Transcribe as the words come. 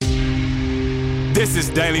This is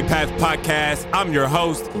Daily Path Podcast. I'm your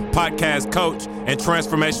host, podcast coach, and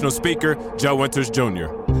transformational speaker, Joe Winters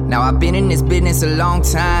Jr. Now I've been in this business a long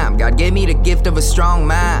time. God gave me the gift of a strong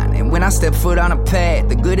mind. And when I step foot on a path,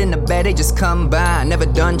 the good and the bad, they just combine. Never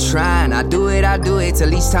done trying. I do it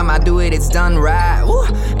till each time I do it, it's done right. Ooh.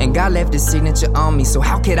 And God left his signature on me, so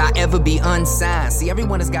how could I ever be unsigned? See,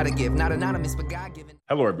 everyone has got a gift, not anonymous, but God-given.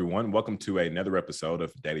 Hello, everyone. Welcome to another episode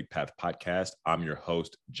of Daily Path Podcast. I'm your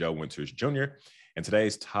host, Joe Winters Jr., and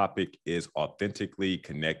today's topic is authentically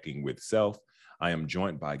connecting with self. I am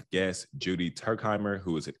joined by guest Judi Turkeheimer,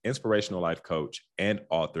 who is an inspirational life coach and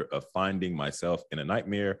author of Finding Myself in a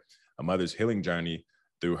Nightmare, a mother's healing journey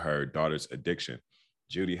through her daughter's addiction.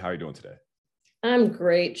 Judi, how are you doing today? I'm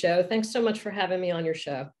great, Joe. Thanks so much for having me on your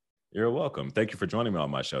show. You're welcome. Thank you for joining me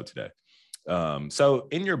on my show today. So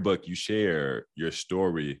in your book, you share your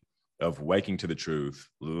story of waking to the truth,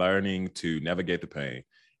 learning to navigate the pain,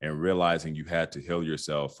 and realizing you had to heal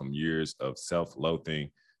yourself from years of self-loathing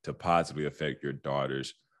to positively affect your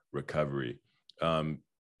daughter's recovery.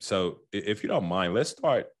 So if you don't mind, let's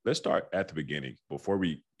start at the beginning before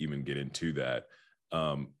we even get into that.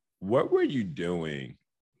 What were you doing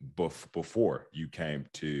before you came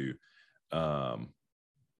to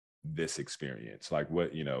this experience? Like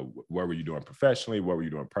what were you doing professionally? What were you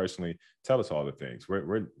doing personally? Tell us all the things.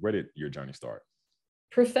 Where did your journey start?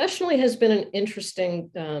 Professionally has been an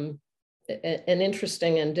interesting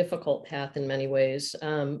and difficult path in many ways.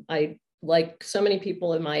 I, like so many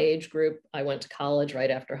people in my age group, I went to college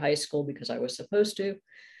right after high school because I was supposed to.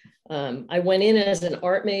 I went in as an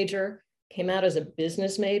art major, came out as a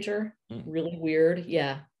business major. Really weird.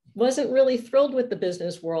 Yeah. Wasn't really thrilled with the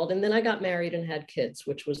business world. And then I got married and had kids,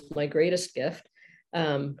 which was my greatest gift.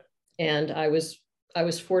 And I was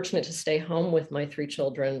fortunate to stay home with my three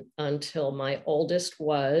children until my oldest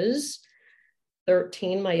was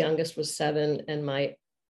 13, my youngest was 7, and my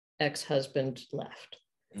ex-husband left.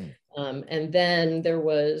 And then there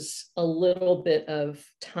was a little bit of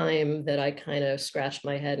time that I kind of scratched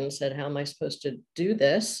my head and said, how am I supposed to do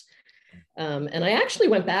this? And I actually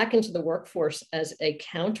went back into the workforce as a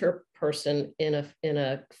counter person in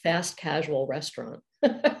a fast casual restaurant.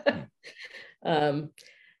 And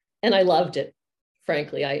I loved it.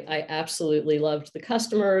 Frankly, I absolutely loved the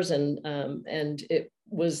customers, and it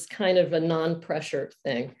was kind of a non-pressure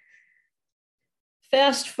thing.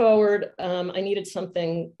 Fast forward, I needed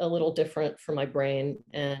something a little different for my brain,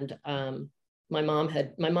 and my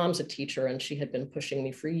mom's a teacher, and she had been pushing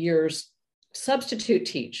me for years, substitute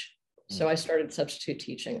teach. So I started substitute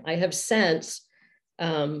teaching. I have since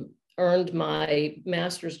earned my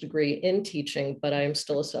master's degree in teaching, but I am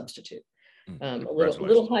still a substitute. A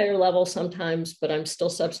little higher level sometimes, but I'm still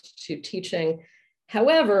substitute teaching.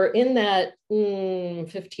 However, in that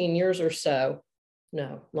 15 years or so,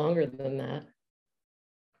 no, longer than that,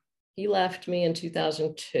 he left me in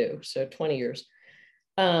 2002, so 20 years.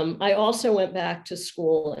 I also went back to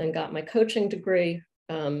school and got my coaching degree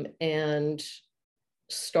and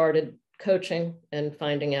started coaching and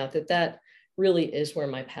finding out that really is where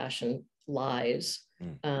my passion lies.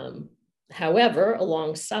 However,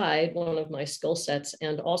 alongside one of my skill sets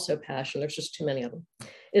and also passion, there's just too many of them,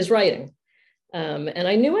 is writing. And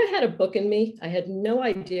I knew I had a book in me. I had no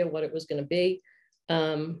idea what it was going to be.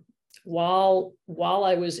 While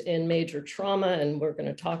I was in major trauma, and we're going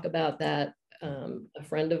to talk about that, a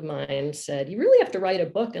friend of mine said, you really have to write a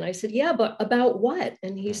book. And I said, yeah, but about what?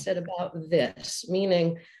 And he said, about this,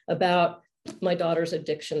 meaning about my daughter's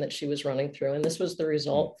addiction that she was running through. And this was the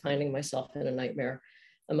result, Finding Myself in a Nightmare,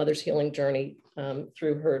 a mother's healing journey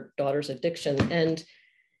through her daughter's addiction. And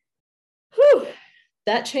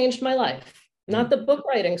that changed my life. Not the book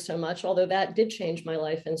writing so much, although that did change my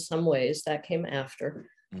life in some ways. That came after.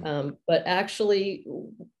 But actually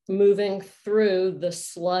moving through the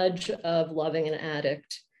sludge of loving an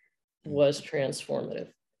addict was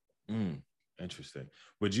transformative. Interesting.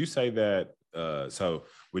 Would you say that,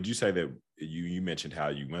 would you say that you mentioned how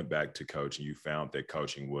you went back to coach and you found that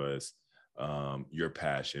coaching was your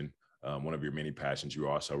passion, one of your many passions? You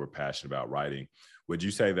also were passionate about writing. Would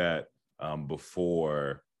you say that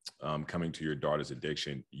before coming to your daughter's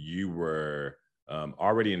addiction, you were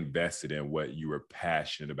already invested in what you were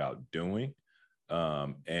passionate about doing,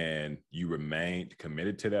 and you remained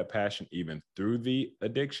committed to that passion even through the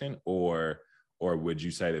addiction, or would you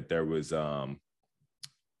say that there was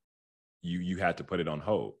you had to put it on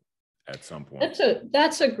hold at some point?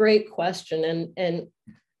 That's a great question, and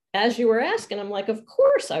as you were asking, I'm like, of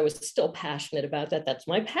course I was still passionate about that. That's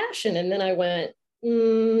my passion. And then I went,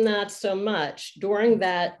 not so much during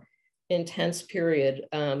that intense period,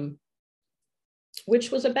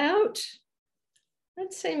 which was about,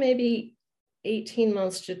 I'd say maybe 18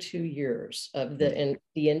 months to 2 years of the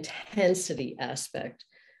intensity aspect,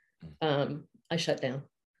 I shut down.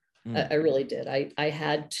 I really did. I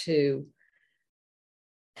had to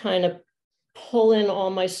kind of pull in all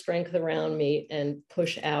my strength around me and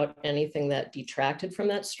push out anything that detracted from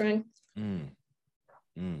that strength.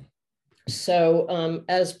 So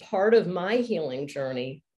as part of my healing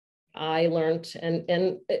journey, I learned,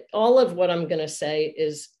 and all of what I'm going to say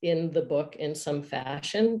is in the book in some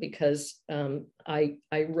fashion, because I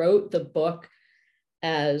wrote the book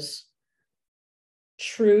as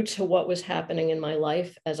true to what was happening in my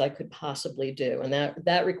life as I could possibly do. And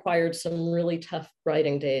that required some really tough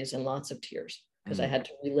writing days and lots of tears, because I had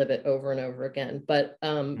to relive it over and over again. But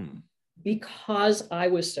because I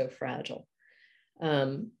was so fragile,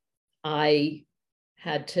 I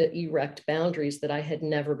had to erect boundaries that I had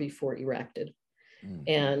never before erected.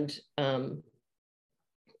 And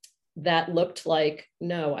that looked like,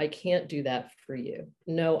 no, I can't do that for you.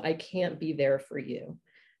 No, I can't be there for you.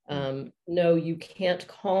 No, you can't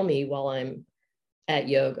call me while I'm at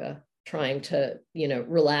yoga, trying to,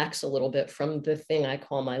 relax a little bit from the thing I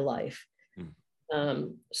call my life.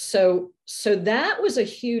 So that was a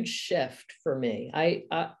huge shift for me.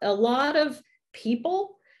 A lot of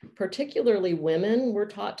people, particularly women, were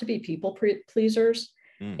taught to be people pleasers,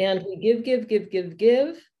 and we give,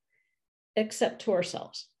 except to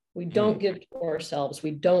ourselves. We don't give to ourselves.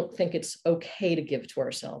 We don't think it's okay to give to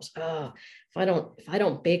ourselves. If I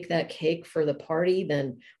don't bake that cake for the party,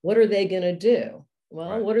 then what are they going to do?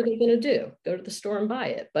 Well, what are they going to do? Go to the store and buy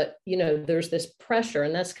it. But, there's this pressure,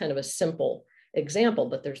 and that's kind of a simple example,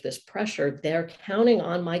 but there's this pressure. They're counting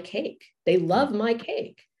on my cake. They love my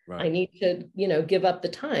cake. I need to, give up the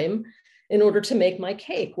time in order to make my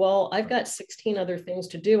cake. Well, I've got 16 other things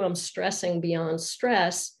to do. I'm stressing beyond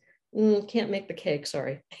stress. Can't make the cake,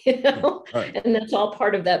 sorry. And that's all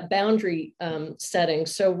part of that boundary setting.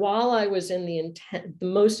 So while I was in the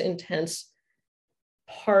most intense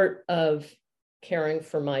part of caring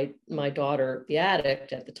for my daughter, the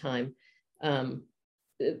addict at the time,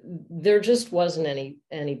 there just wasn't any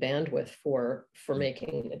bandwidth for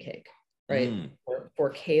making the cake, right?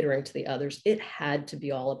 For catering to the others. It had to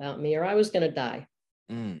be all about me, or I was going to die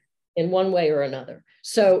in one way or another.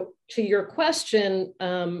 So to your question,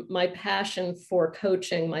 my passion for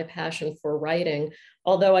coaching, my passion for writing,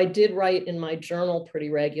 although I did write in my journal pretty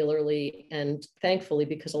regularly, and thankfully,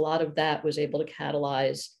 because a lot of that was able to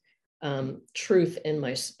catalyze truth in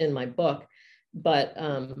my book. But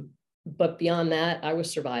beyond that, I was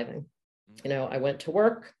surviving. I went to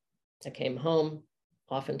work, I came home.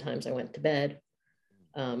 Oftentimes I went to bed.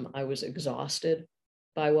 I was exhausted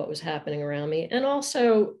by what was happening around me. And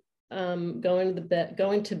also going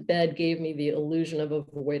to bed gave me the illusion of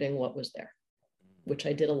avoiding what was there, which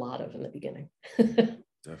I did a lot of in the beginning.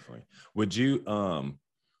 Definitely. Would you,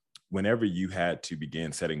 whenever you had to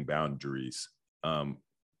begin setting boundaries,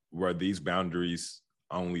 were these boundaries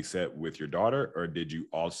only set with your daughter, or did you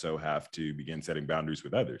also have to begin setting boundaries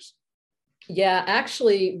with others? Yeah,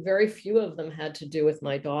 actually, very few of them had to do with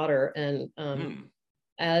my daughter. And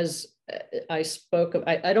as I spoke of,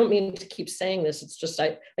 I don't mean to keep saying this. It's just,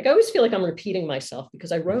 I always feel like I'm repeating myself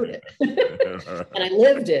because I wrote it and I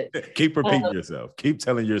lived it. Keep repeating yourself. Keep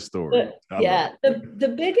telling your story.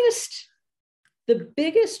 The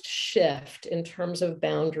biggest shift in terms of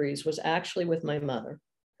boundaries was actually with my mother.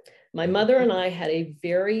 My mother and I had a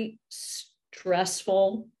very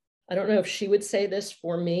stressful, I don't know if she would say this,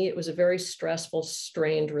 for me, it was a very stressful,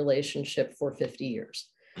 strained relationship for 50 years.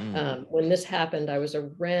 When this happened, I was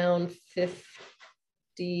around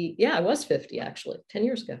 50. Yeah, I was 50, actually, 10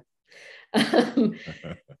 years ago.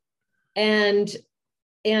 And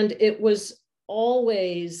it was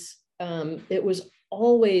always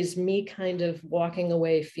me kind of walking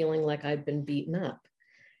away feeling like I'd been beaten up.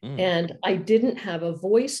 And I didn't have a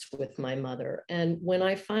voice with my mother. And when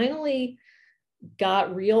I finally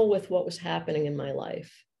got real with what was happening in my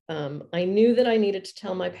life, I knew that I needed to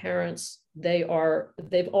tell my parents. They've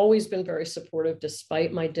always been very supportive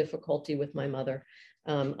despite my difficulty with my mother.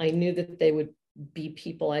 I knew that they would be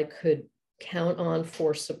people I could count on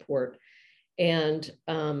for support. And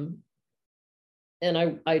I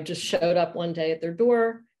just showed up one day at their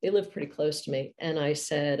door. They lived pretty close to me. And I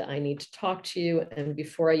said, I need to talk to you. And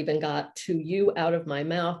before I even got to you out of my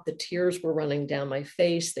mouth, the tears were running down my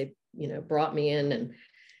face. They, brought me in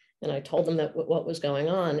and I told them that what was going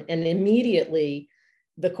on. And immediately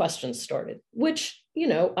the questions started, which,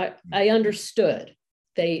 I understood.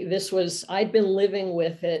 I'd been living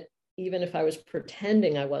with it, even if I was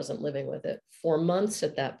pretending I wasn't living with it, for months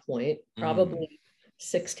at that point, probably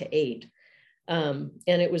 6 to 8. And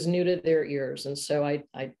it was new to their ears. And so I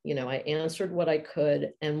answered what I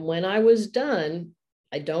could. And when I was done,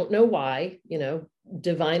 I don't know why,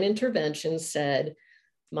 divine intervention said,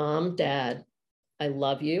 Mom, Dad, I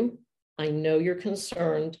love you. I know you're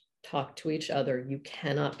concerned. Talk to each other. You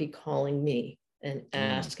cannot be calling me and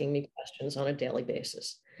asking me questions on a daily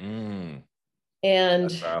basis. And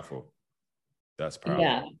that's powerful. That's powerful.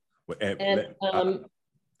 Yeah.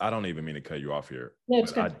 I don't even mean to cut you off here. No,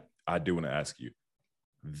 but I do want to ask you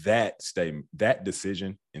that statement, that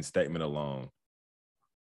decision and statement alone,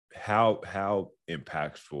 how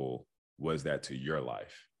impactful was that to your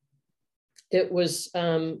life? It was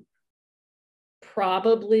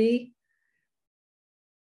probably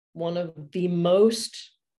one of the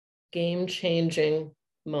most game-changing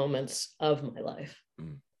moments of my life.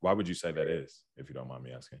 Why would you say that is, if you don't mind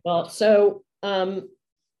me asking? Well, so my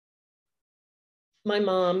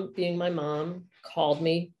mom, being my mom, called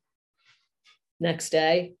me next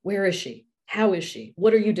day. Where is she? How is she?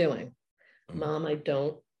 What are you doing? Mom, I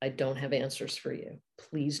don't have answers for you.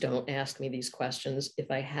 Please don't ask me these questions.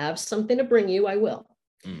 If I have something to bring you, I will.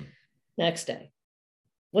 Next day,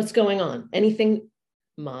 what's going on? Anything?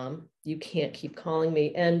 Mom, you can't keep calling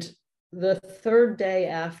me. And the third day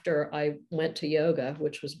after I went to yoga,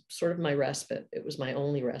 which was sort of my respite, it was my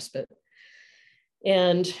only respite.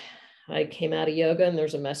 And I came out of yoga and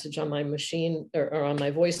there's a message on my machine or on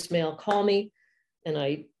my voicemail, call me.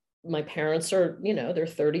 And my parents are, they're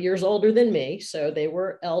 30 years older than me. So they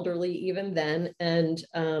were elderly even then. And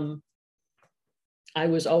I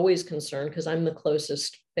was always concerned because I'm the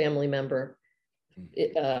closest family member,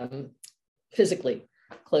 physically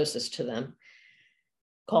closest to them.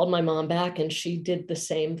 Called my mom back and she did the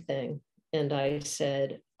same thing. And I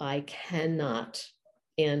said, I cannot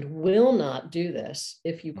and will not do this.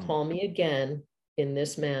 If you call me again in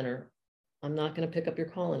this manner, I'm not going to pick up your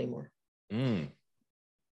call anymore.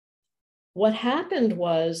 What happened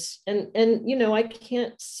was, and I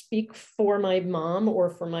can't speak for my mom or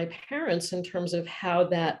for my parents in terms of how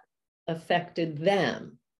that affected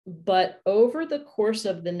them. But over the course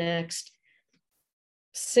of the next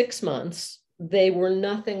 6 months, they were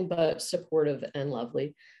nothing but supportive and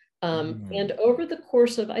lovely. And over the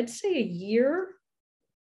course of, I'd say a year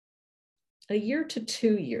to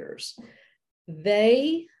 2 years,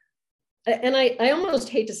 I almost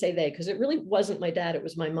hate to say they, because it really wasn't my dad, it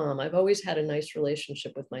was my mom. I've always had a nice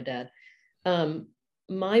relationship with my dad.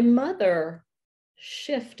 My mother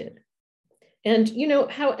shifted. And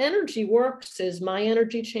how energy works is my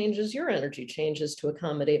energy changes, your energy changes to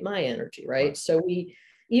accommodate my energy, right? So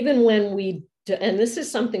and this is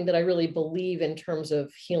something that I really believe in terms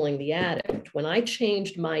of healing the addict. When I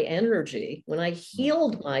changed my energy, when I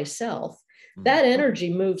healed myself, that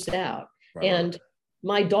energy moves out. And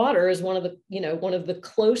my daughter is one of the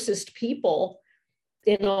closest people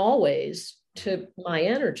in all ways to my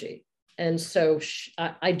energy. And so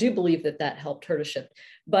I do believe that helped her to shift.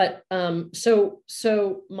 But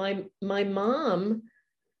so my mom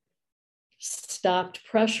stopped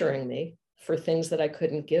pressuring me for things that I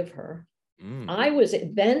couldn't give her. I was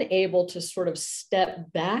then able to sort of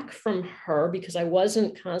step back from her because I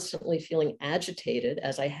wasn't constantly feeling agitated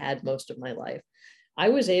as I had most of my life. I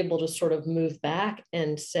was able to sort of move back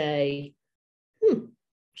and say,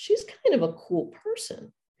 she's kind of a cool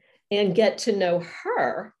person, and get to know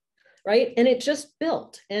her, right? And it just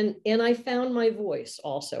built. And I found my voice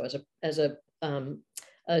also as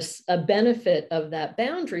a benefit of that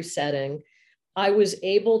boundary setting. I was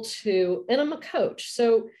able to, and I'm a coach.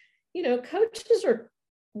 So, coaches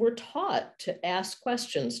we're taught to ask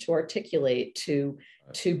questions, to articulate, to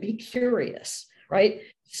be curious, right?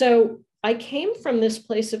 So I came from this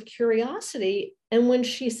place of curiosity. And when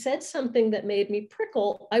she said something that made me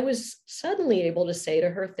prickle, I was suddenly able to say to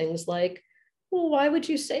her things like, well, why would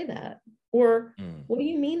you say that? Or what do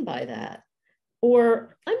you mean by that?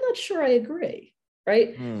 Or I'm not sure I agree,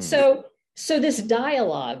 right? So this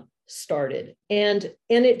dialogue started, and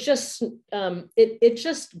it just it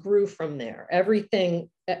just grew from there. Everything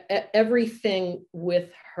with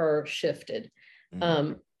her shifted,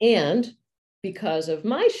 and because of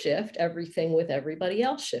my shift, everything with everybody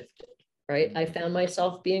else shifted, right? I found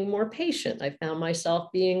myself being more patient. I found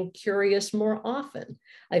myself being curious more often.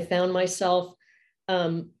 I found myself,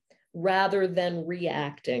 rather than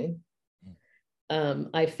reacting,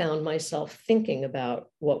 I found myself thinking about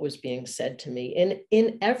what was being said to me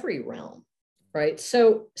in every realm, right?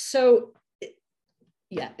 So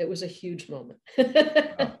yeah, it was a huge moment.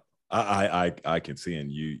 I can see,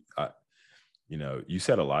 and you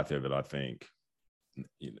said a lot there that I think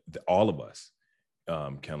all of us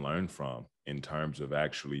can learn from in terms of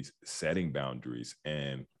actually setting boundaries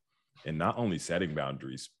and and not only setting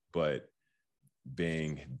boundaries, but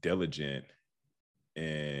being diligent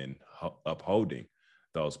in upholding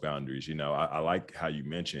those boundaries. You know, I like how you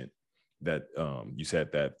mentioned that you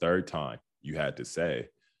said that third time you had to say,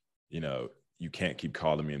 you know, you can't keep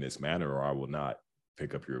calling me in this manner or I will not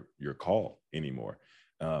pick up your call anymore.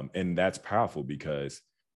 And that's powerful because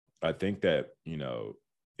I think that, you know,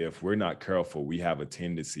 if we're not careful, we have a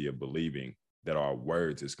tendency of believing that our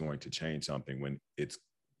words is going to change something when it's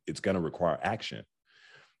going to require action.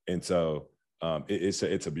 And so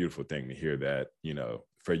it's a beautiful thing to hear that, you know,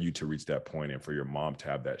 for you to reach that point and for your mom to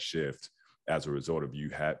have that shift as a result of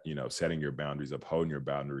you setting your boundaries, upholding your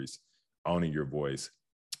boundaries, owning your voice.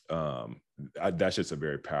 That's just a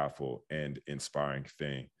very powerful and inspiring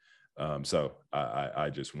thing. So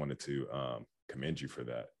I just wanted to commend you for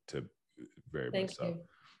that. Thank you.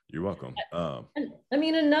 You're welcome. I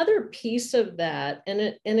mean, another piece of that,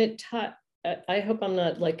 I hope I'm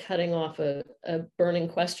not like cutting off a burning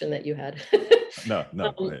question that you had. No,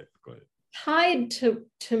 go ahead. Tied to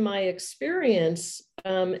my experience,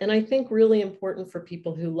 and I think really important for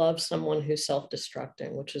people who love someone who's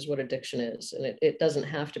self-destructing, which is what addiction is. And it doesn't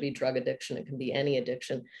have to be drug addiction. It can be any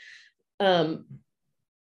addiction.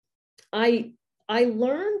 I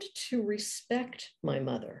learned to respect my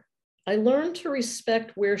mother. I learned to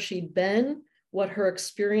respect where she'd been, what her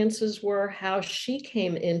experiences were, how she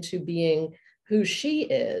came into being who she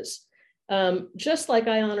is, just like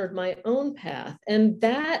I honored my own path. And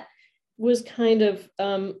that was kind of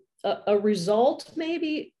a result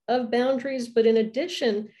maybe of boundaries, but in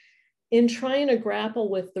addition, in trying to grapple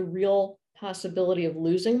with the real possibility of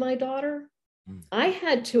losing my daughter, I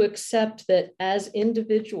had to accept that as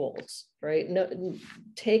individuals, right? No,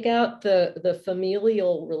 take out the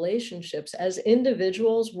familial relationships. As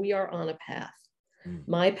individuals, we are on a path.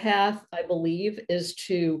 My path, I believe, is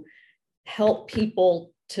to help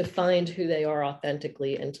people to find who they are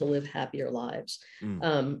authentically and to live happier lives.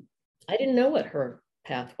 I didn't know what her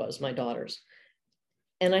path was, my daughter's,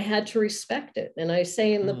 and I had to respect it. And I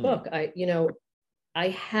say in the book, I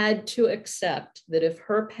had to accept that if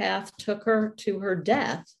her path took her to her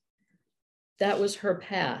death, that was her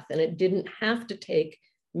path, and it didn't have to take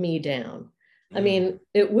me down. I mean,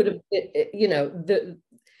 it would have,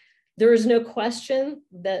 there is no question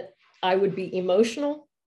that I would be emotional,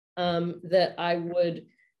 that I would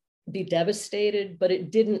be devastated, but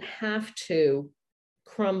it didn't have to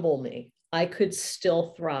crumble me. I could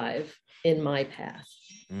still thrive in my path.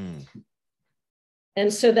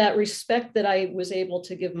 And so that respect that I was able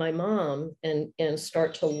to give my mom and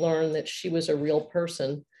start to learn that she was a real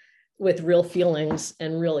person with real feelings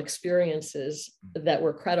and real experiences that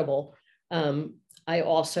were credible, I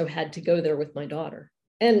also had to go there with my daughter.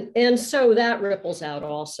 And so that ripples out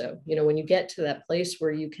also, when you get to that place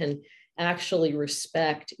where you can actually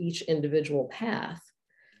respect each individual path,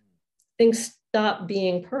 things stop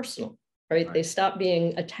being personal, right? They stop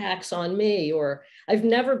being attacks on me, or I've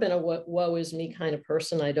never been a woe is me kind of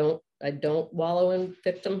person. I don't wallow in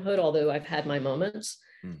victimhood, although I've had my moments.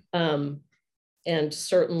 And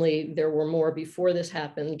certainly there were more before this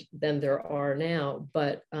happened than there are now.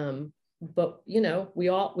 But we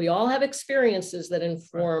all have experiences that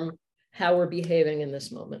inform how we're behaving in this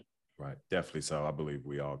moment. Right, definitely. So I believe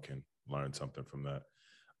we all can learn something from that.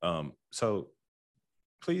 So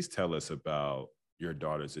please tell us about your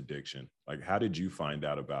daughter's addiction. Like, how did you find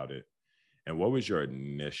out about it? And what was your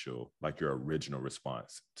your original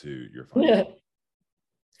response to your finding?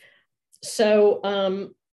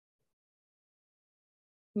 So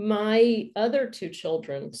my other two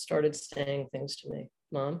children started saying things to me.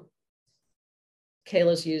 Mom,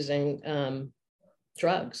 Kayla's using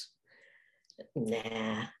drugs.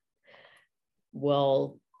 Nah.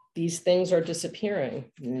 Well, these things are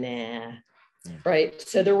disappearing. Nah. Right.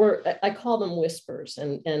 So I call them whispers,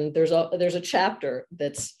 and there's a chapter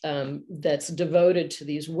that's devoted to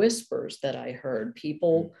these whispers that I heard.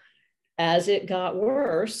 People, as it got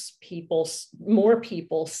worse, more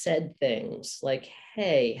people said things like,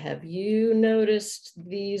 hey, have you noticed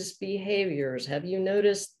these behaviors? Have you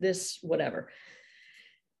noticed this, whatever?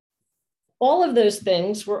 All of those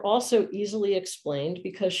things were also easily explained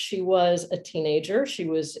because she was a teenager. She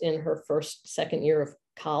was in her second year of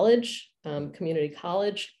college, community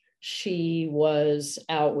college. She was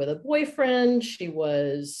out with a boyfriend. She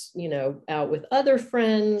was, out with other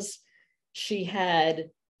friends. She had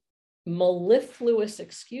mellifluous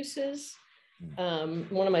excuses.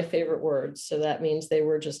 One of my favorite words. So that means they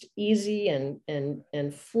were just easy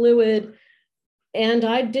and fluid. And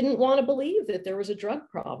I didn't want to believe that there was a drug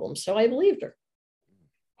problem. So I believed her.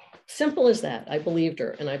 Simple as that. I believed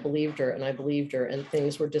her and I believed her and I believed her, and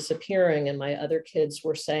things were disappearing. And my other kids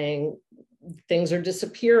were saying, things are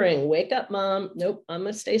disappearing. Wake up, mom. Nope, I'm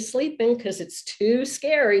going to stay sleeping because it's too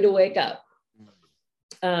scary to wake up.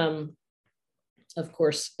 Of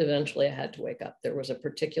course, eventually I had to wake up. There was a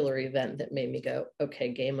particular event that made me go, okay,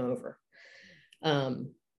 game over. And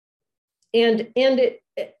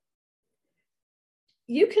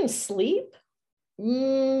you can sleep,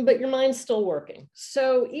 but your mind's still working.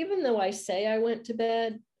 So even though I say I went to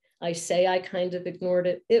bed, I say I kind of ignored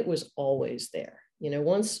it, it was always there. You know,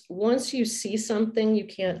 once you see something, you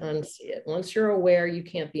can't unsee it. Once you're aware, you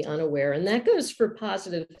can't be unaware. And that goes for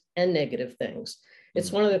positive and negative things.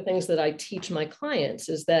 It's one of the things that I teach my clients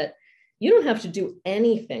is that you don't have to do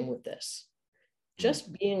anything with this.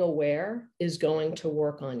 Just being aware is going to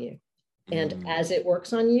work on you. And as it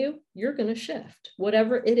works on you, you're going to shift,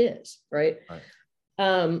 whatever it is, right?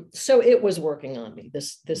 So it was working on me.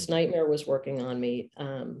 This nightmare was working on me.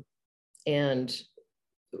 And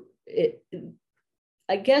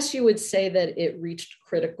I guess you would say that it reached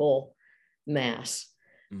critical mass.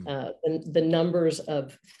 The numbers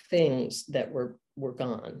of things that were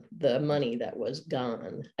gone, the money that was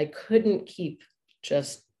gone. I couldn't keep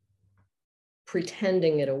just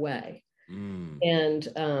pretending it away. And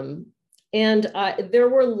there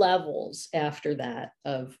were levels after that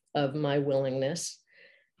of my willingness.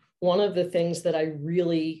 One of the things that I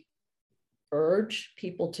really urge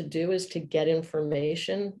people to do is to get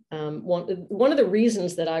information. One of the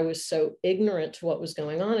reasons that I was so ignorant to what was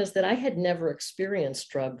going on is that I had never experienced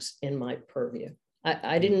drugs in my purview.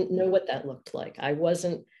 I didn't know what that looked like. I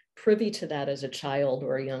wasn't privy to that as a child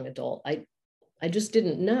or a young adult. I just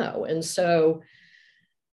didn't know. And so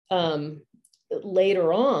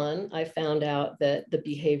later on, I found out that the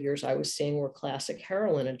behaviors I was seeing were classic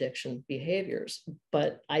heroin addiction behaviors,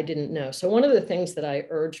 but I didn't know. So one of the things that I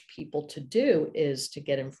urge people to do is to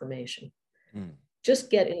get information.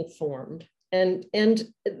 Just get informed. And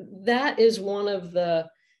that is one of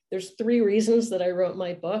there's 3 reasons that I wrote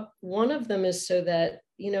my book. One of them is so that,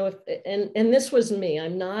 you know, and this was me,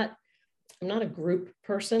 I'm not a group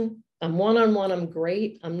person. I'm one-on-one, I'm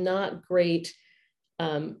great. I'm not great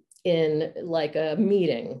in like a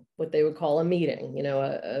meeting, what they would call a meeting, you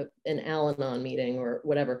know, an Al-Anon meeting or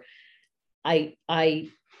whatever. I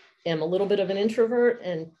am a little bit of an introvert,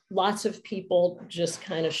 and lots of people just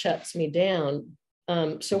kind of shuts me down.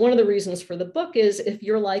 So one of the reasons for the book is if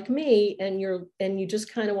you're like me and you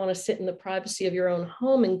just kind of want to sit in the privacy of your own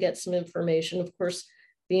home and get some information. Of course,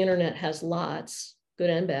 the internet has lots, good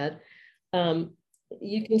and bad.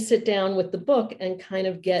 You can sit down with the book and kind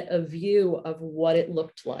of get a view of what it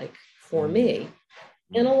looked like for me.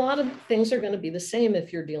 And a lot of things are going to be the same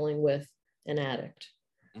if you're dealing with an addict.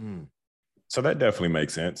 So that definitely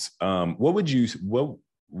makes sense.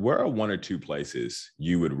 Where are 1 or 2 places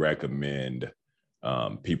you would recommend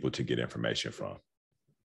people to get information from?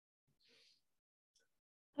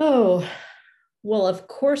 Oh, well, of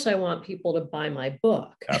course, I want people to buy my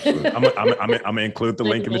book. Absolutely. I'm going to include the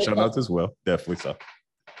link in the show notes as well. Definitely so.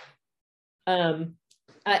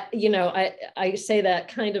 I say that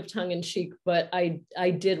kind of tongue in cheek, but I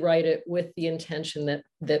did write it with the intention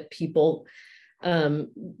that people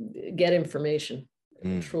get information,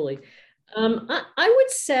 truly. I would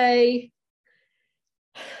say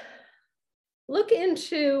look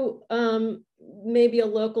into maybe a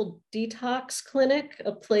local detox clinic,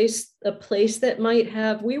 a place that might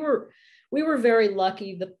have, we were very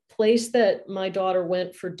lucky. The place that my daughter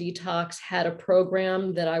went for detox had a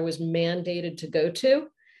program that I was mandated to go to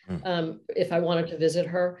if I wanted to visit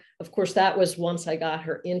her. Of course, that was once I got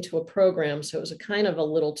her into a program. So it was a kind of a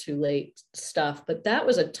little too late stuff, but that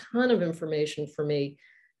was a ton of information for me,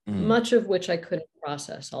 much of which I couldn't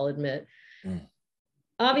process, I'll admit.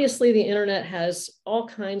 Obviously, the internet has all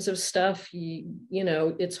kinds of stuff. You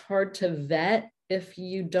know, it's hard to vet if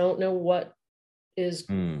you don't know what is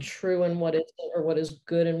true and what isn't, or what is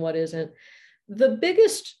good and what isn't. The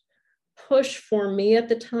biggest push for me at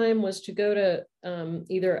the time was to go to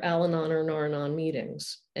either Al-Anon or Nar-Anon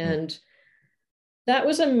meetings. And that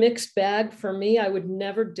was a mixed bag for me. I would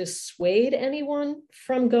never dissuade anyone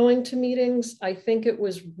from going to meetings. I think it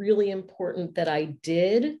was really important that I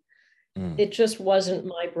did. It just wasn't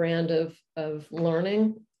my brand of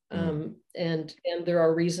learning. And there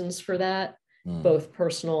are reasons for that, both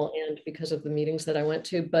personal and because of the meetings that I went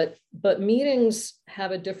to. But meetings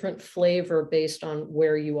have a different flavor based on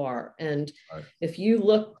where you are. And if you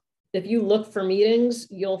look for meetings,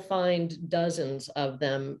 you'll find dozens of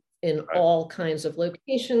them in all kinds of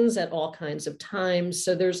locations at all kinds of times.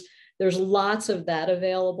 So there's lots of that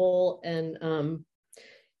available. And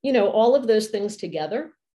all of those things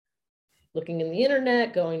together looking in the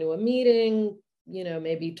internet, going to a meeting,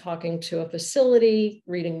 maybe talking to a facility,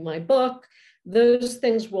 reading my book. Those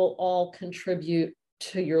things will all contribute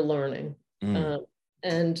to your learning.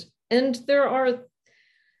 And there are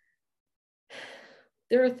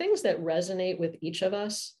things that resonate with each of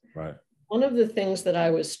us. Right. One of the things that I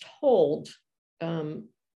was told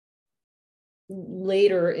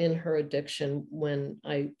later in her addiction, when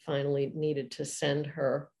I finally needed to send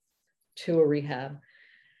her to a rehab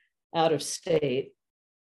out of state,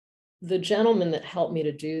 the gentleman that helped me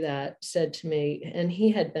to do that said to me, and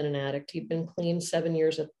he had been an addict, he'd been clean 7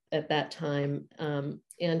 years at that time.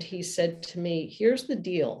 And he said to me, here's the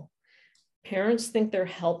deal. Parents think they're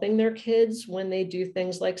helping their kids when they do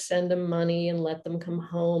things like send them money and let them come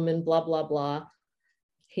home and blah, blah, blah.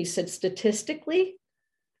 He said, statistically,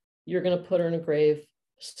 you're going to put her in a grave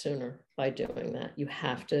sooner by doing that. You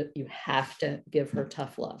have to give her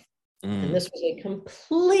tough love. And this was a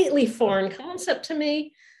completely foreign concept to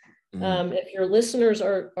me. If your listeners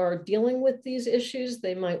are dealing with these issues,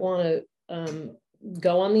 they might want to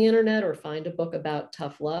go on the internet or find a book about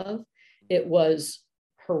tough love. It was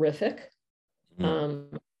horrific,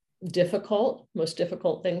 difficult, most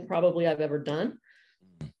difficult thing probably I've ever done.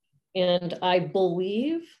 And I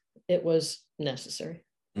believe it was necessary.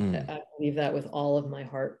 I believe that with all of my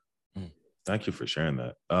heart. Thank you for sharing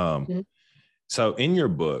that. So in your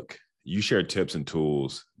book, you share tips and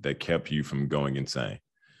tools that kept you from going insane.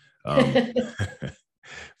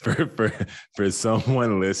 For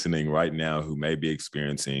someone listening right now who may be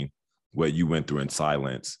experiencing what you went through in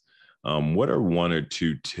silence, what are one or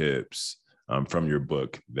two tips from your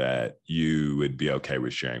book that you would be okay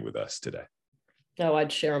with sharing with us today? Oh,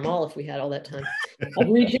 I'd share them all if we had all that time.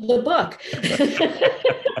 I'd read you the book.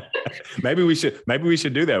 Maybe we should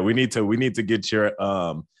do that. We need to get your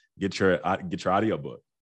audio book.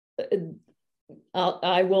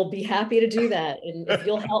 I will be happy to do that. And if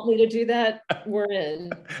you'll help me to do that, we're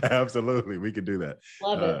in. Absolutely. We could do that.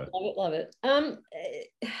 Love it.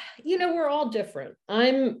 We're all different.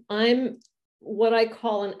 I'm what I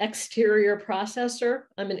call an exterior processor.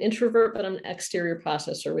 I'm an introvert, but I'm an exterior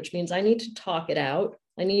processor, which means I need to talk it out.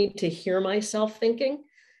 I need to hear myself thinking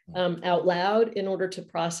out loud in order to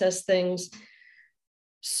process things.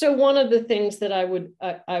 So one of the things that I would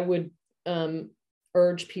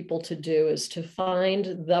urge people to do is to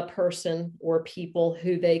find the person or people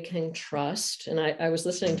who they can trust. And I was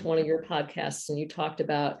listening to one of your podcasts and you talked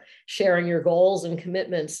about sharing your goals and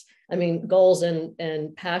commitments. I mean, goals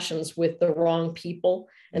and passions with the wrong people,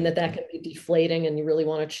 and that can be deflating, and you really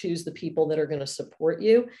want to choose the people that are going to support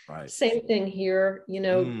you. Right. Same thing here,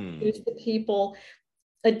 choose the people.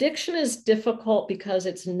 Addiction is difficult because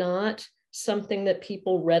it's not something that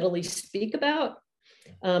people readily speak about.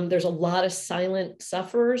 There's a lot of silent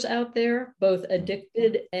sufferers out there, both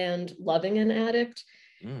addicted and loving an addict.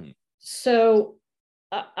 So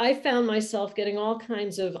I found myself getting all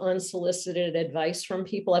kinds of unsolicited advice from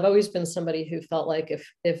people. I've always been somebody who felt like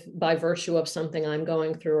if by virtue of something I'm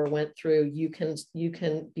going through or went through, you can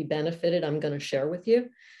be benefited, I'm going to share with you.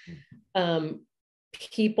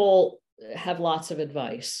 People have lots of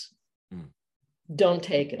advice. Don't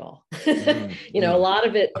take it all. A lot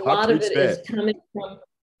of it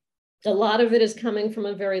is coming from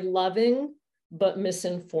a very loving but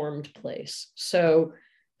misinformed place. So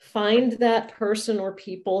find that person or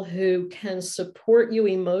people who can support you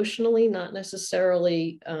emotionally, not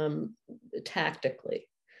necessarily tactically.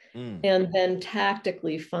 And then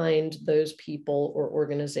tactically find those people or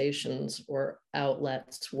organizations or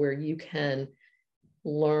outlets where you can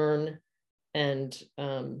learn and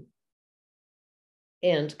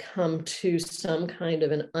come to some kind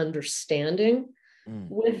of an understanding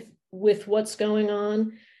with what's going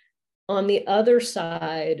on. On the other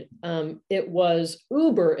side, it was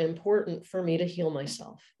uber important for me to heal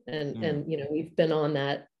myself. And we've been on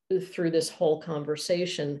that through this whole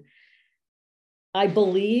conversation. I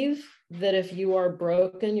believe that if you are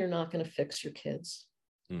broken, you're not going to fix your kids.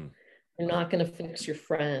 You're not going to fix your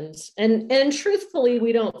friends. And truthfully,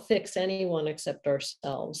 we don't fix anyone except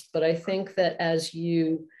ourselves. But I think that as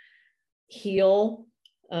you heal,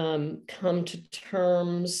 come to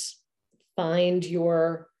terms, find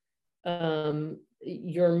your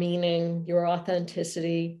meaning, your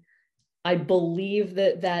authenticity, I believe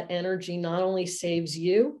that energy not only saves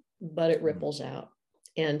you, but it ripples out.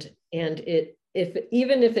 And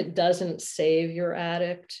even if it doesn't save your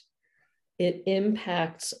addict, it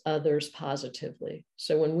impacts others positively.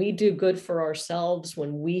 So when we do good for ourselves,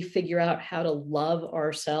 when we figure out how to love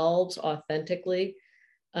ourselves authentically,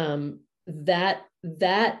 that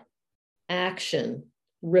action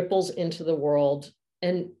ripples into the world.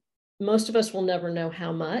 And most of us will never know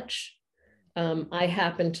how much, I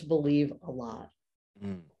happen to believe a lot.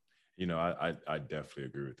 Mm. You know, I definitely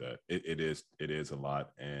agree with that. It is a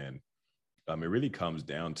lot. And it really comes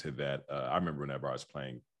down to that. I remember whenever I was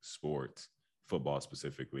playing sports, football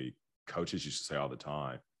specifically, coaches used to say all the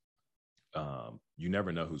time, you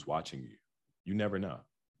never know who's watching you. You never know.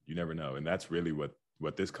 You never know. And that's really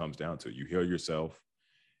what this comes down to. You heal yourself,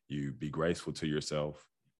 you be graceful to yourself,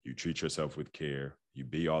 you treat yourself with care, you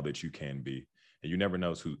be all that you can be, and you never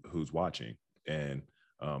know who's watching. And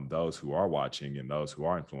those who are watching and those who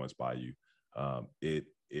are influenced by you, it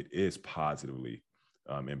is positively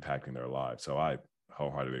impacting their lives. So I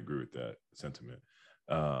wholeheartedly agree with that sentiment.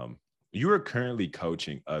 You are currently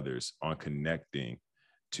coaching others on connecting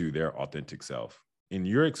to their authentic self. In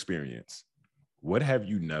your experience, what have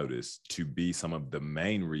you noticed to be some of the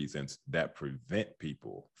main reasons that prevent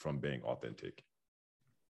people from being authentic?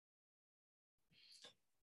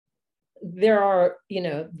 There are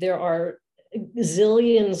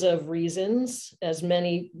zillions of reasons, as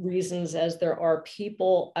many reasons as there are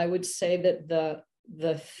people. I would say that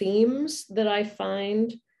the themes that I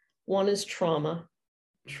find, one is trauma,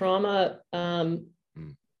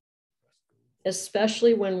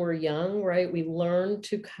 especially when we're young, right? We learn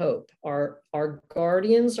to cope. Our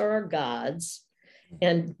guardians are our gods,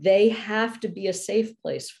 and they have to be a safe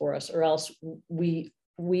place for us, or else we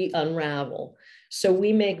unravel. So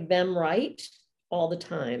we make them right all the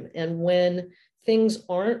time. And when things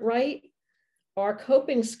aren't right, our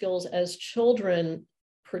coping skills as children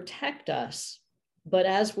protect us. But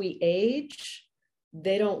as we age,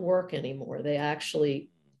 they don't work anymore. They actually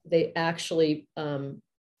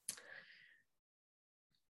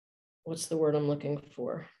what's the word I'm looking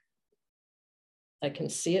for? I can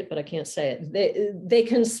see it, but I can't say it. They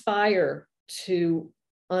conspire to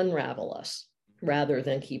unravel us rather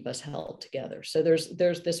than keep us held together. So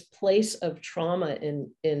there's this place of trauma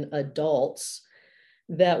in adults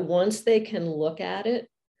that once they can look at it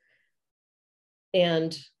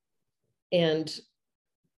and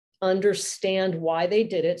understand why they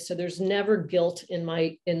did it. So there's never guilt in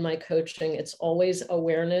my coaching. It's always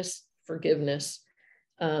awareness, forgiveness,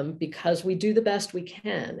 because we do the best we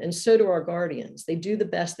can. And so do our guardians. They do the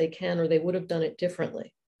best they can, or they would have done it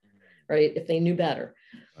differently, right? If they knew better.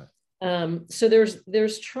 So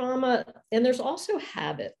there's trauma, and there's also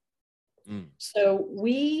habit. So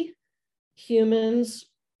we humans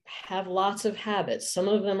have lots of habits. Some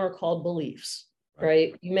of them are called beliefs,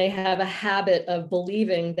 right? You may have a habit of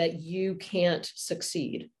believing that you can't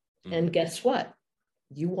succeed. And guess what?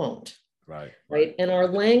 You won't. Right. And our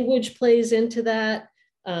language plays into that.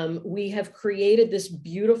 We have created this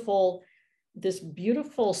beautiful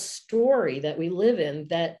story that we live in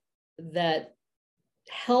that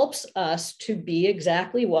helps us to be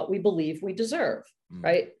exactly what we believe we deserve,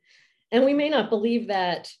 right? And we may not believe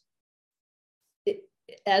that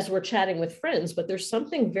as we're chatting with friends, but there's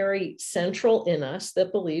something very central in us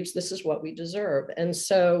that believes this is what we deserve. And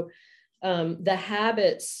so the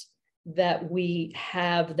habits that we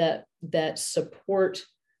have that support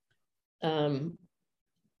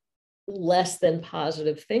less than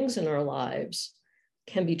positive things in our lives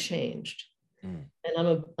can be changed.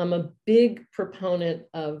 And I'm a big proponent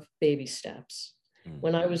of baby steps.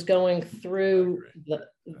 When I was going through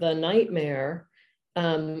the nightmare,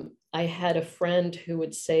 I had a friend who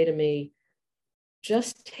would say to me,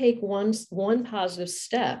 just take one positive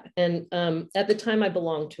step. And at the time I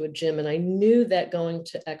belonged to a gym, and I knew that going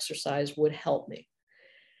to exercise would help me.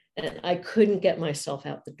 And I couldn't get myself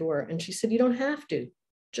out the door. And she said, you don't have to,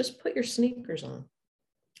 just put your sneakers on.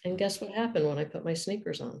 And guess what happened when I put my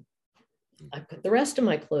sneakers on? I put the rest of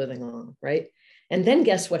my clothing on, right? And then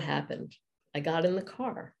guess what happened? I got in the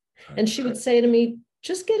car. And she would say to me,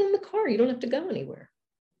 just get in the car. You don't have to go anywhere.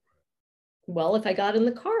 Well, if I got in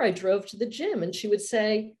the car, I drove to the gym, and she would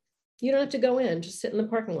say, you don't have to go in, just sit in the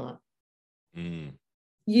parking lot.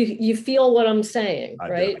 You feel what I'm saying,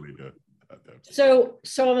 right? Definitely do. So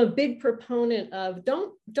I'm a big proponent of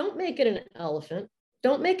don't make it an elephant.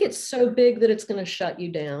 Don't make it so big that it's going to shut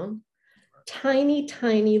you down. Tiny,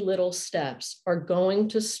 tiny little steps are going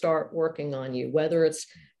to start working on you, whether it's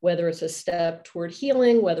a step toward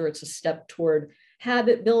healing, whether it's a step toward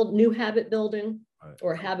new habit building,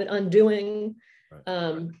 or habit undoing.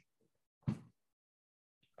 I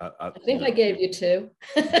think I gave you two.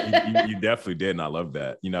 you definitely did, and I love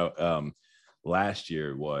that. Last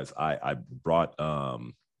year I brought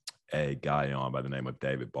a guy on by the name of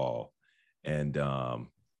David Ball, and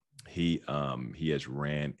he has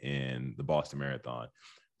ran in the Boston Marathon,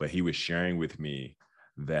 but he was sharing with me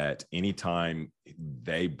that anytime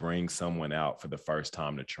they bring someone out for the first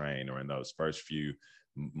time to train, or in those first few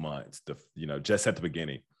months, just at the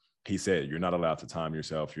beginning, he said, you're not allowed to time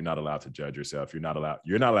yourself. You're not allowed to judge yourself. You're not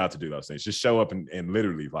allowed to do those things. Just show up and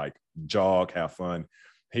literally like jog, have fun.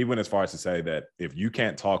 He went as far as to say that if you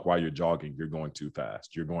can't talk while you're jogging, you're going too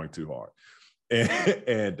fast. You're going too hard.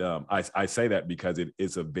 I say that because it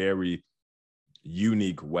is a very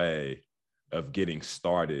unique way of getting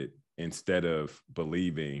started, instead of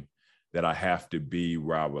believing that I have to be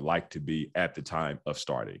where I would like to be at the time of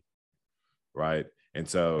starting. Right. And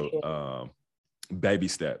so baby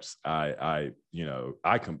steps.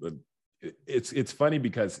 It's funny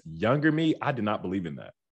because younger me, I did not believe in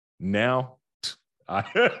that. Now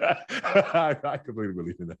I completely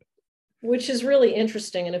believe in that. Which is really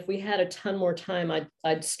interesting. And if we had a ton more time,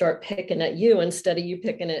 I'd start picking at you instead of you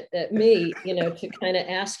picking at me, to kind of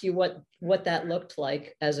ask you what that looked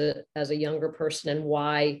like as a younger person, and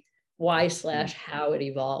why /how it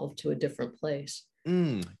evolved to a different place.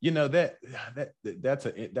 That's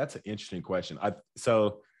an interesting question.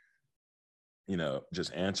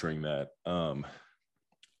 Just answering that,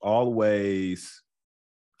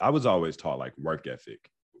 I was always taught like work ethic,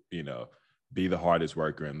 be the hardest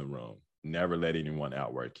worker in the room, never let anyone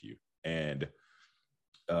outwork you. And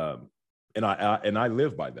I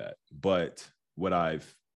live by that. But what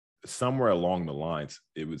I've somewhere along the lines,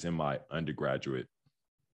 it was in my undergraduate,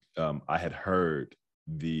 I had heard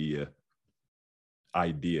the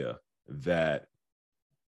idea that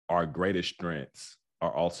our greatest strengths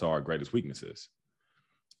are also our greatest weaknesses.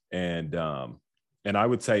 And I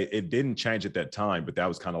would say it didn't change at that time, but that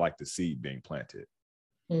was kind of like the seed being planted.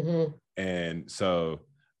 Mm-hmm. And so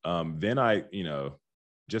then I,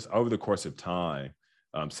 just over the course of time,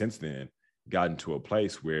 since then, got into a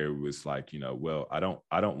place where it was like, well, I don't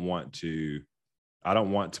want to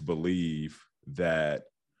believe that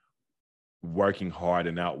working hard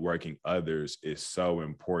and outworking others is so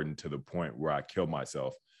important to the point where I kill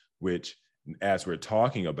myself, which, as we're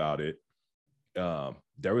talking about it,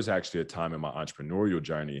 there was actually a time in my entrepreneurial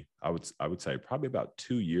journey, I would say probably about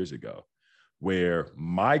 2 years ago, where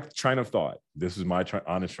my train of thought, this is my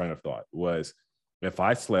honest train of thought, was if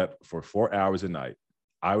I slept for 4 hours a night,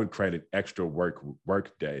 I would create an extra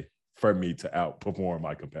work day for me to outperform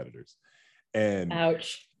my competitors. And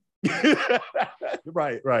ouch.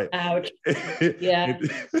 Right. Ouch. Yeah.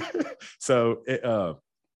 So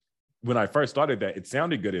when I first started that, it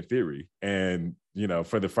sounded good in theory. And,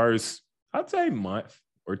 for the first, I'd say month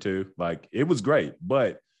or two, like it was great,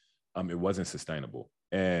 but it wasn't sustainable.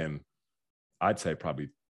 And I'd say probably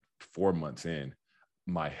 4 months in,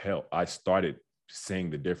 my health, I started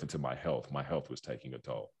seeing the difference in my health. My health was taking a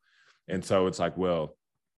toll. And so it's like, well,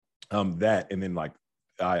 that, and then like,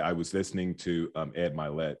 I was listening to Ed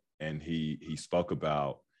Milet, and he spoke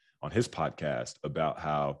about on his podcast about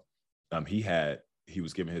how he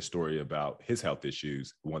was giving his story about his health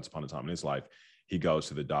issues once upon a time in his life. He goes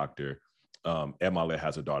to the doctor. Ed Milet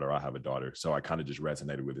has a daughter. I have a daughter. So I kind of just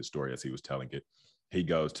resonated with his story as he was telling it. He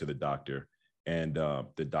goes to the doctor, and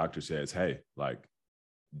the doctor says, hey, like,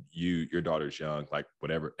 your daughter's young, like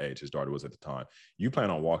whatever age his daughter was at the time. You plan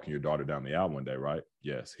on walking your daughter down the aisle one day, right?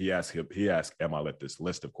 Yes. He asked Ed Milet this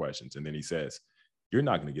list of questions. And then he says, you're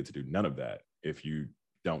not going to get to do none of that if you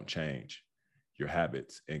don't change your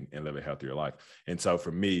habits and live a healthier life. And so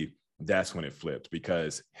for me, that's when it flipped,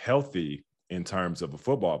 because healthy in terms of a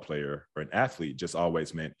football player or an athlete just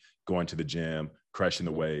always meant going to the gym, crushing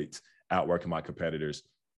the weights, outworking my competitors.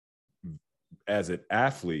 As an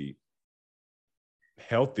athlete,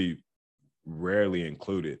 healthy rarely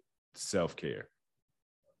included self-care,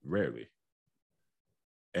 rarely.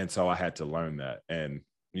 And so I had to learn that. And,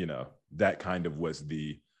 that kind of was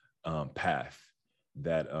the path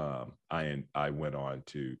that I went on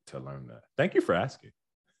to learn that. Thank you for asking.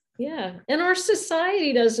 Yeah. And our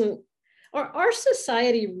society our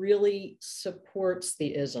society really supports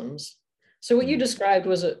the isms. So what you described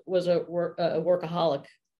was a workaholic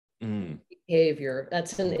behavior.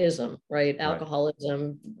 That's an ism, right?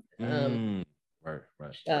 Alcoholism, right.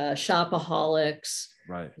 Shopaholics,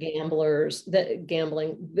 right. Gamblers,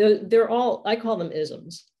 gambling. They're all, I call them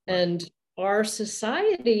isms. Right. And our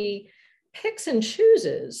society picks and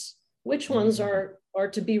chooses which ones are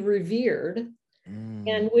to be revered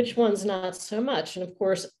and which ones not so much. And of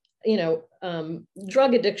course,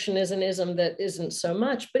 drug addiction is an ism that isn't so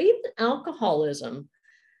much, but even alcoholism.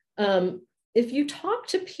 If you talk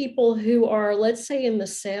to people who are, let's say, in the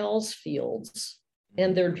sales fields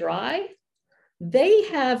and they're dry, they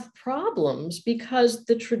have problems because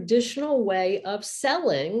the traditional way of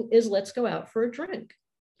selling is let's go out for a drink.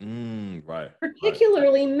 Right.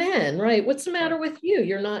 Particularly men, right? What's the matter with you?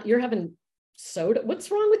 You're having soda. What's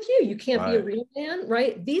wrong with you? You can't be a real man,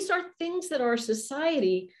 right? These are things that our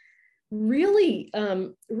society really,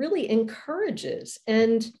 really encourages.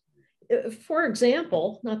 And for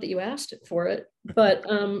example, not that you asked it for it, but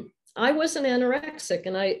I was an anorexic,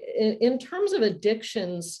 and in terms of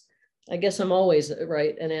addictions, I guess I'm always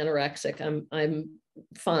right, an anorexic. I'm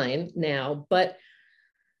fine now, but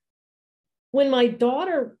when my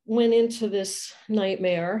daughter went into this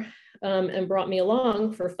nightmare and brought me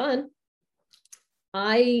along for fun,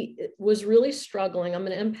 I was really struggling. I'm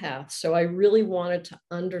an empath, so I really wanted to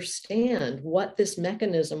understand what this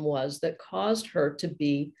mechanism was that caused her to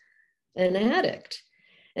be an addict.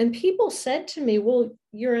 And people said to me, "Well,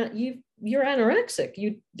 you're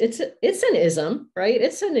anorexic. It's an ism, right?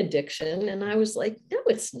 It's an addiction." And I was like, "No,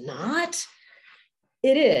 it's not.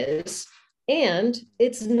 It is, and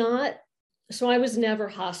it's not." So I was never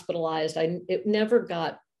hospitalized. It never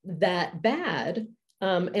got that bad.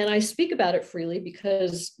 And I speak about it freely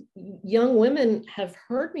because young women have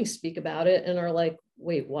heard me speak about it and are like,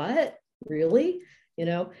 "Wait, what? Really?"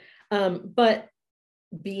 But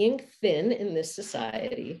being thin in this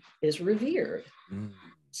society is revered.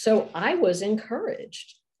 So I was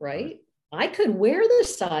encouraged, right? I could wear the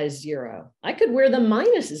size 0. I could wear the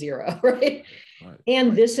 -0, right?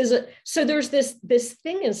 And so there's this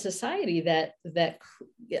thing in society that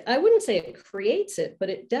I wouldn't say it creates it, but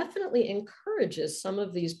it definitely encourages some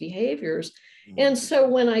of these behaviors. And so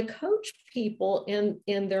when I coach people and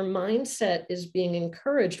their mindset is being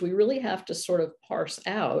encouraged, we really have to sort of parse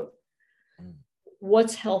out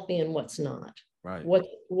what's healthy and what's not, right?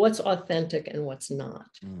 What's authentic and what's not.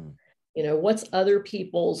 What's other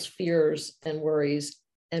people's fears and worries,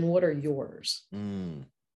 and what are yours?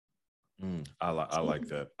 I like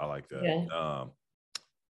that. I like that. Yeah.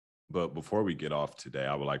 But before we get off today,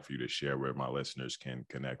 I would like for you to share where my listeners can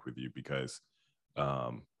connect with you, because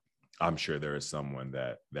I'm sure there is someone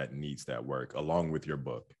that needs that work along with your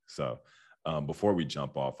book. So before we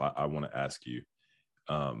jump off, I want to ask you,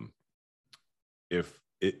 if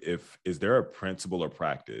is there a principle or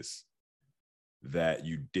practice that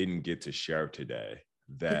you didn't get to share today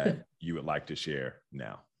that you would like to share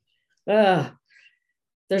now?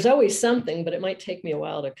 There's always something, but it might take me a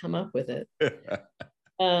while to come up with it.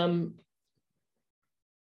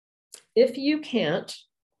 If you can't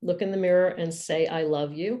look in the mirror and say, "I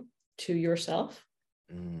love you" to yourself,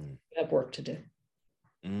 you have work to do.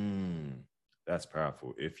 That's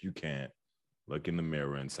powerful. If you can't look in the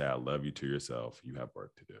mirror and say, "I love you" to yourself, you have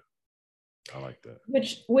work to do. I like that.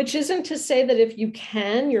 Which isn't to say that if you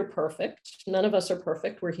can, you're perfect. None of us are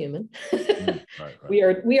perfect. We're human. Right.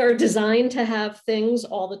 We are designed to have things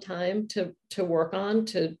all the time to work on,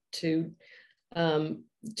 to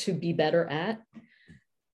be better at.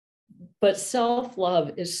 But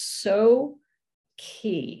self-love is so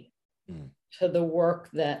key to the work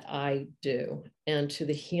that I do and to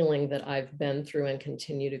the healing that I've been through and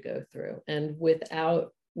continue to go through. And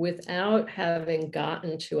without having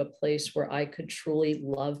gotten to a place where I could truly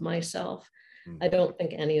love myself, I don't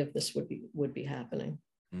think any of this would be happening.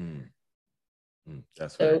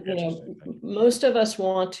 That's very interesting. Most of us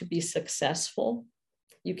want to be successful.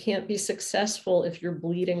 You can't be successful if you're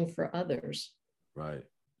bleeding for others. Right.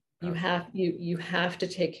 You have to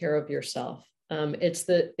take care of yourself. It's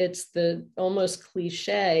the almost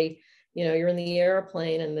cliche, you're in the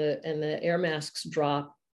airplane and the air masks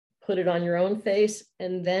drop. Put it on your own face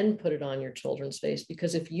and then put it on your children's face,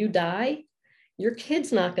 because if you die, your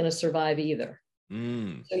kid's not going to survive either.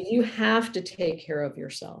 So you have to take care of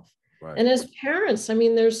yourself. Right. And as parents, I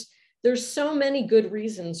mean, there's so many good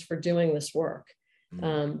reasons for doing this work.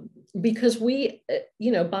 Because we,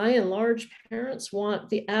 by and large, parents want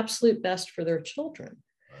the absolute best for their children.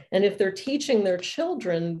 Right. And if they're teaching their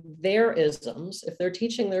children their isms, if they're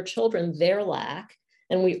teaching their children their lack,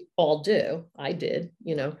 and we all do, I did,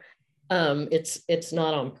 it's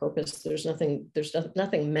not on purpose. There's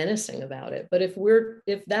nothing menacing about it. But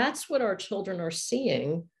if that's what our children are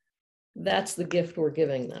seeing, that's the gift we're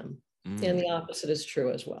giving them. And the opposite is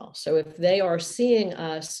true as well. So if they are seeing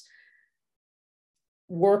us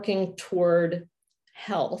working toward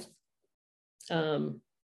health,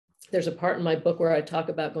 there's a part in my book where I talk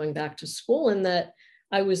about going back to school, and that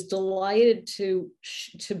I was delighted to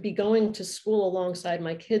be going to school alongside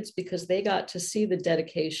my kids, because they got to see the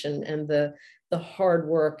dedication and the hard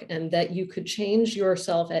work, and that you could change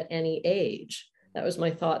yourself at any age. That was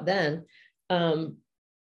my thought then.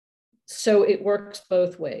 So it works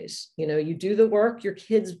both ways. You do the work, your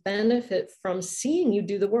kids benefit from seeing you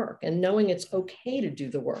do the work and knowing it's okay to do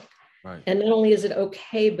the work. Right. And not only is it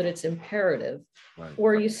okay, but it's imperative. Right.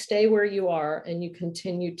 Or you stay where you are and you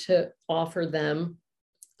continue to offer them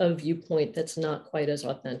a viewpoint that's not quite as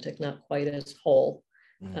authentic, not quite as whole,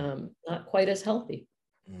 not quite as healthy.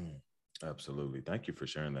 Absolutely. Thank you for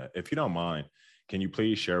sharing that. If you don't mind, can you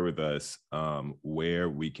please share with us where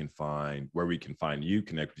we can find you,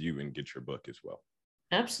 connect with you, and get your book as well?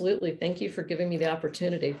 Absolutely. Thank you for giving me the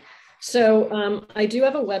opportunity. So I do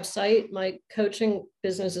have a website. My coaching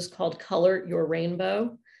business is called Color Your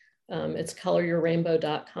Rainbow. It's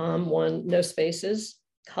coloryourrainbow.com, no spaces,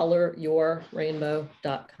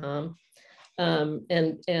 coloryourrainbow.com.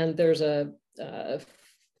 And there's a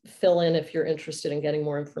fill in if you're interested in getting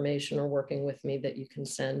more information or working with me that you can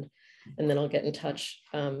send, and then I'll get in touch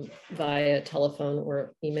via telephone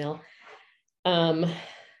or email.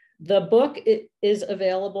 The book is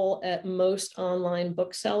available at most online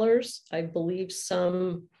booksellers. I believe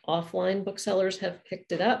some offline booksellers have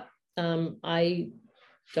picked it up. I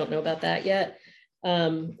don't know about that yet.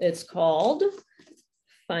 It's called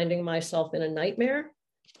Finding Myself in a Nightmare: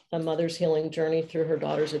 A Mother's Healing Journey Through Her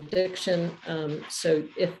Daughter's Addiction. So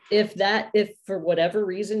if for whatever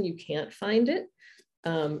reason you can't find it,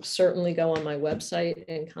 certainly go on my website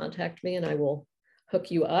and contact me, and I will hook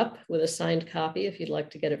you up with a signed copy if you'd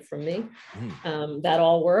like to get it from me. That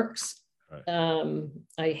all works. Right.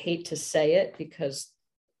 I hate to say it because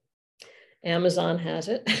Amazon has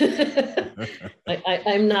it.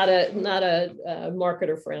 I'm not a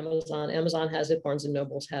marketer for Amazon. Amazon has it. Barnes and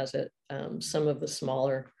Nobles has it. Some of the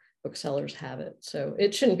smaller booksellers have it. So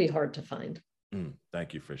it shouldn't be hard to find.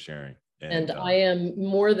 Thank you for sharing. And I am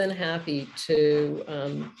more than happy to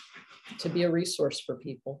be a resource for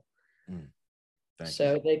people.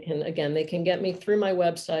 So they can get me through my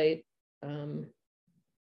website, and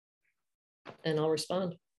I'll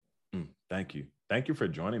respond. Thank you. Thank you for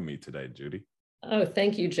joining me today, Judi. Oh,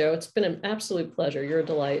 thank you, Joe. It's been an absolute pleasure. You're a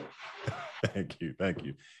delight. Thank you. Thank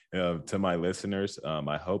you. To my listeners,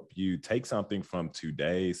 I hope you take something from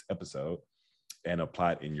today's episode and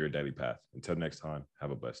apply it in your daily path. Until next time,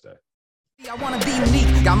 have a blessed day. I wanna be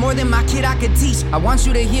unique, got more than my kid I could teach. I want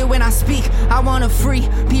you to hear when I speak. I wanna free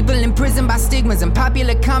people imprisoned by stigmas and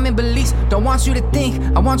popular common beliefs. Don't want you to think,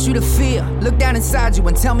 I want you to feel. Look down inside you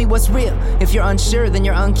and tell me what's real. If you're unsure, then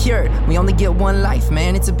you're uncured. We only get one life,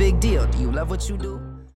 man, it's a big deal. Do you love what you do?